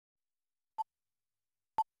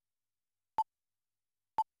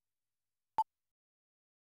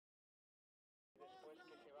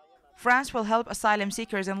France will help asylum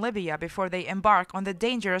seekers in Libya before they embark on the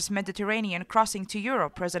dangerous Mediterranean crossing to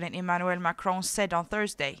Europe, President Emmanuel Macron said on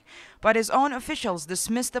Thursday. But his own officials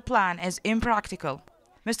dismissed the plan as impractical.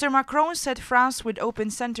 Mr. Macron said France would open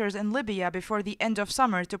centers in Libya before the end of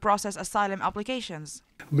summer to process asylum applications.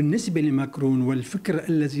 بالنسبة لماكرون والفكر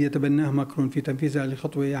الذي يتبناه ماكرون في تنفيذ هذه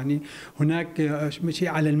الخطوة، يعني هناك شيء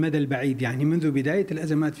على المدى البعيد، يعني منذ بداية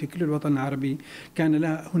الأزمات في كل الوطن العربي كان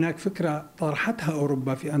هناك فكرة طرحتها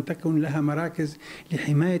أوروبا في أن تكون لها مراكز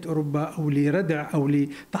لحماية أوروبا أو لردع أو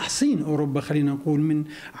لتحصين أوروبا، خلينا نقول، من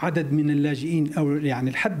عدد من اللاجئين، أو يعني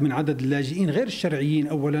الحد من عدد اللاجئين غير الشرعيين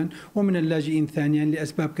أولا، ومن اللاجئين ثانيا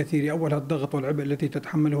لأسباب كثيرة، أولها الضغط والعبء التي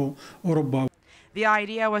تتحمله أوروبا. The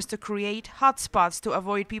idea was to create hotspots to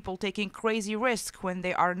avoid people taking crazy risks when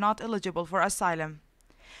they are not eligible for asylum.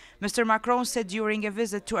 Mr. Macron said during a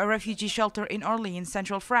visit to a refugee shelter in Orly,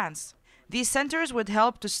 central France. These centers would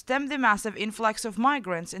help to stem the massive influx of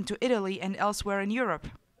migrants into Italy and elsewhere in Europe.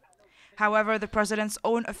 However, the president's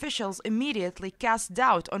own officials immediately cast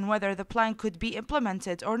doubt on whether the plan could be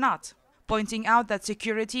implemented or not, pointing out that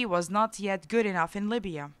security was not yet good enough in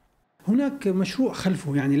Libya. هناك مشروع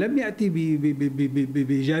خلفه، يعني لم يأتي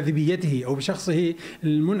بجاذبيته أو بشخصه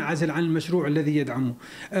المنعزل عن المشروع الذي يدعمه.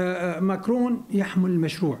 ماكرون يحمل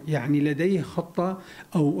مشروع، يعني لديه خطة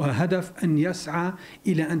أو هدف أن يسعى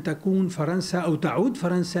إلى أن تكون فرنسا أو تعود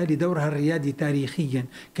فرنسا لدورها الريادي تاريخيا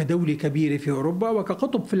كدولة كبيرة في أوروبا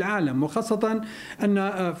وكقطب في العالم، وخاصة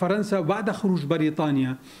أن فرنسا بعد خروج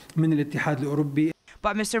بريطانيا من الاتحاد الأوروبي.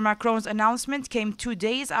 But Mr. Macron's announcement came 2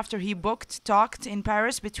 days after he talked in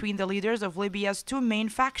Paris between the leaders of Libya's two main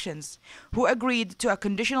factions, who agreed to a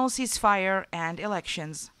conditional ceasefire and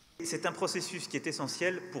elections. C'est un processus qui est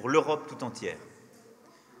essentiel pour l'Europe tout entière.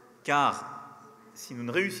 Car si nous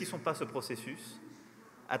ne réussissons pas ce processus,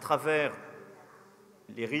 à travers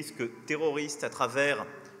les risques terroristes, à travers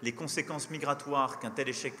les conséquences migratoires qu'un tel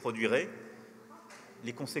échec produirait,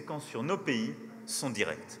 les conséquences sur nos pays sont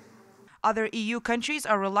directes. Other EU countries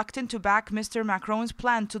are reluctant to back Mr. Macron's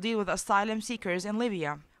plan to deal with asylum seekers in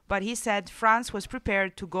Libya, but he said France was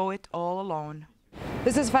prepared to go it all alone.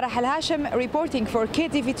 This is Farah Al Hashim reporting for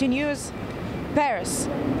KTV2 News, Paris.